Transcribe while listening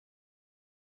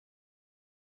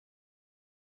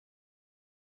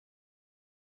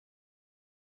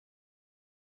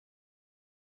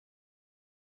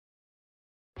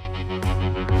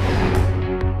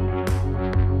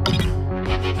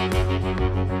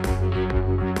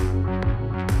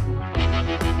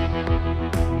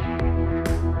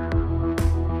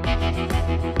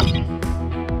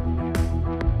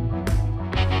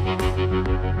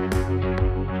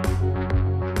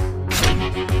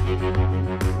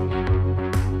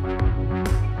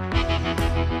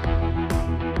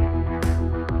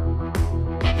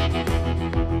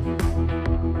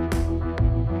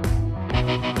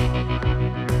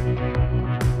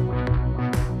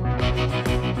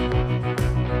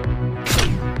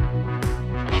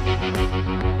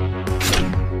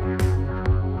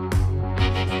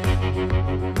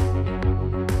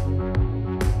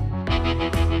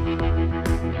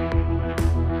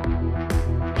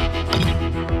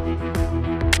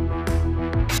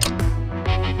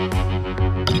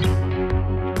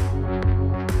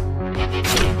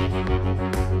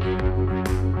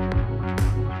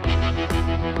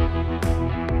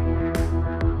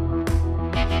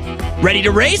Ready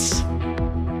to race?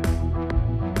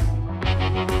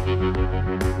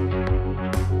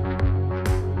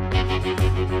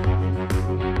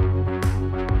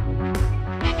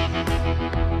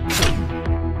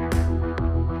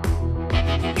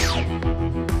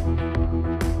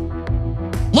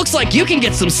 Looks like you can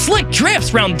get some slick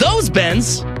drifts around those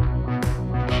bends.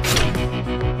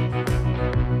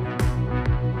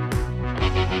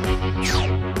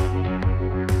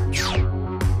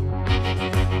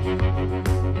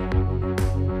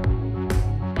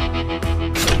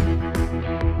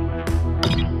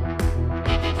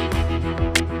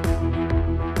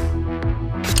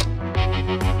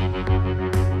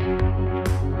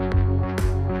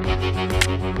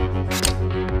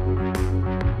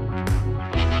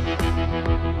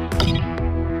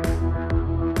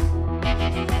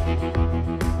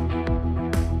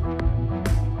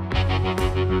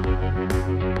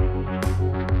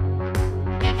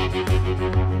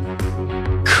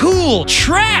 Cool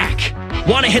track!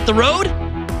 Want to hit the road?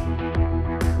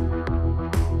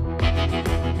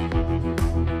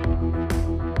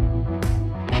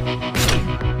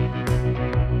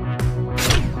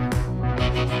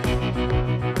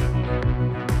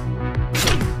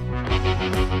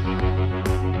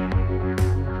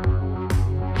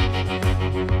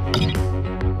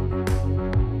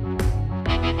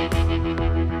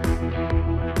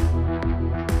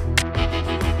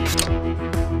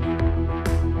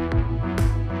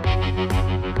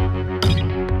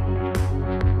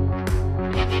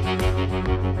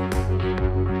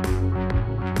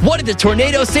 What did the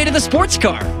tornado say to the sports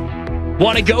car?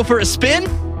 Want to go for a spin?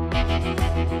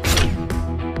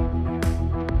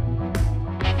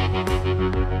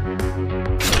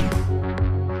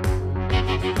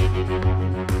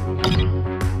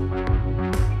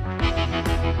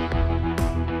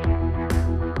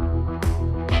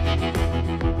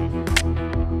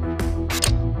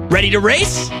 Ready to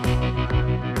race?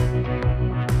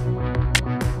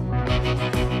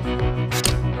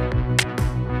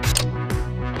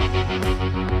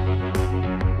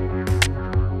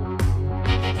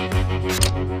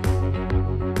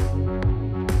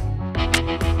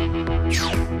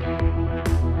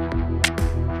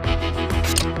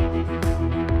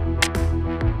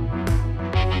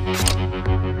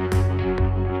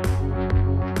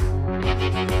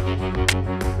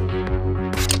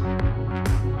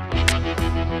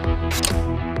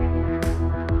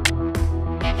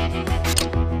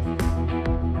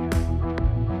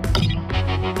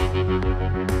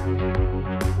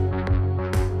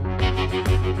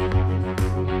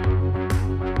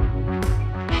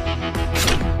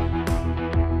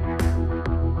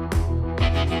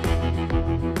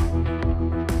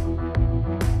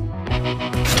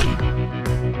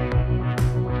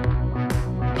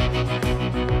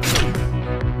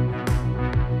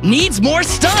 Needs more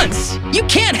stunts. You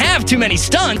can't have too many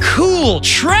stunts. Cool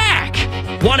track.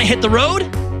 Want to hit the road?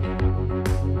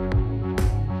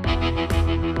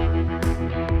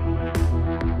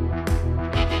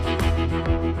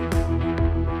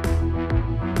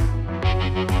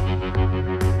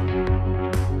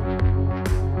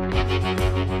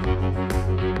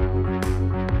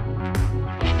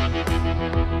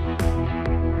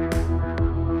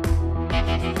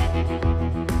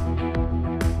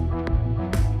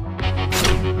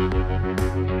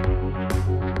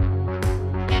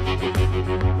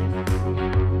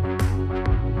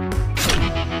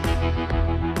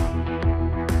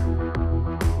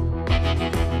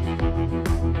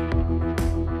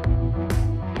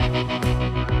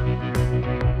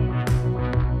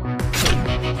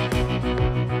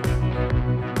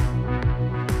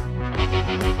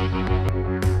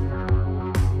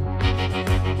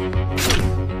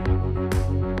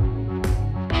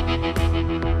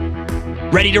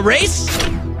 Ready to race?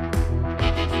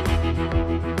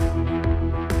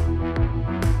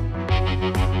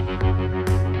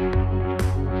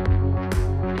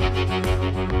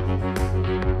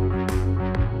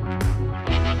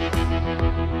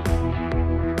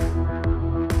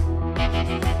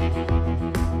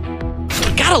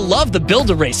 Gotta love the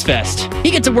Build-A-Race Fest. You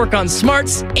get to work on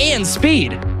smarts and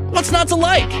speed. What's not to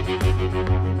like?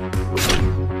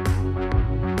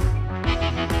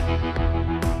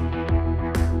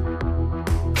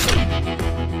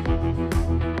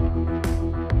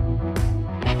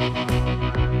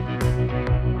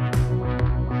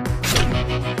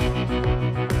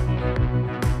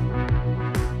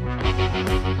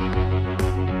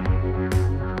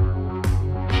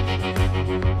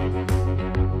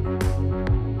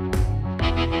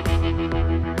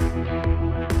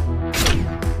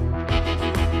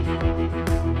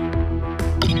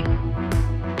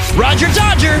 Roger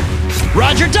Dodger!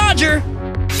 Roger Dodger!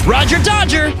 Roger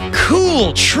Dodger!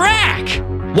 Cool track!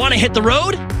 Wanna hit the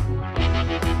road?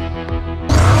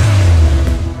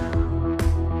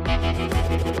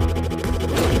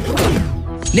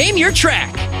 Name your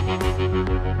track.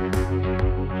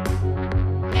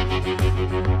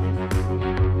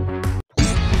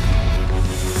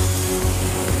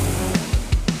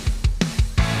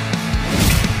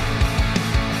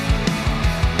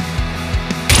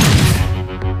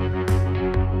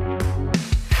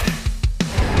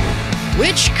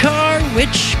 Which car,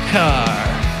 which car?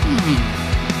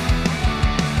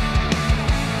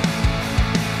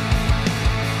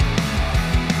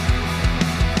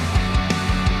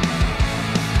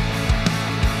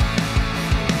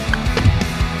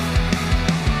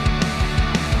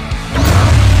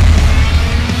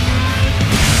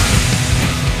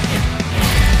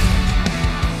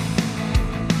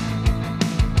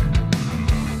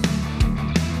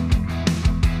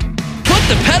 Put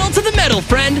the pedal to the metal,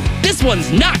 friend. This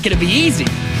one's not gonna be easy.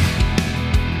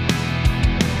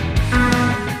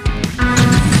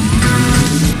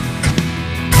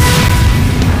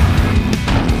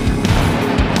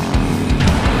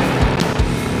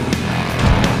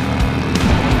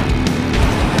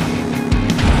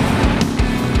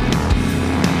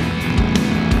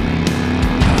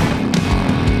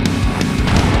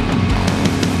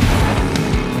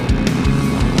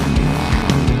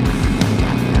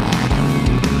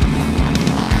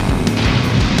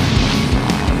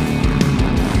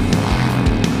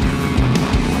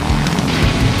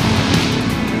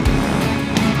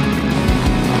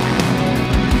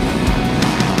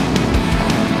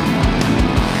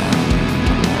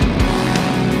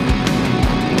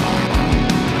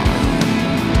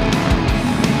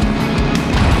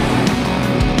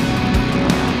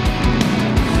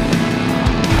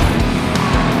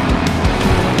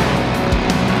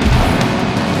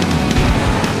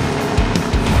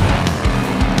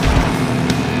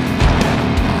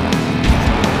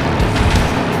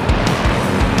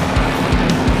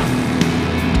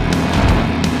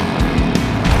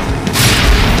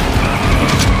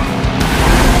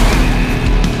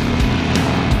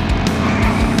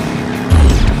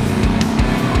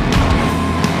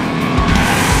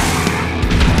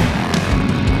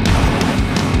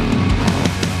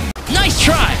 Nice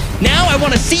try! Now I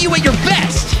want to see you at your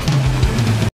best!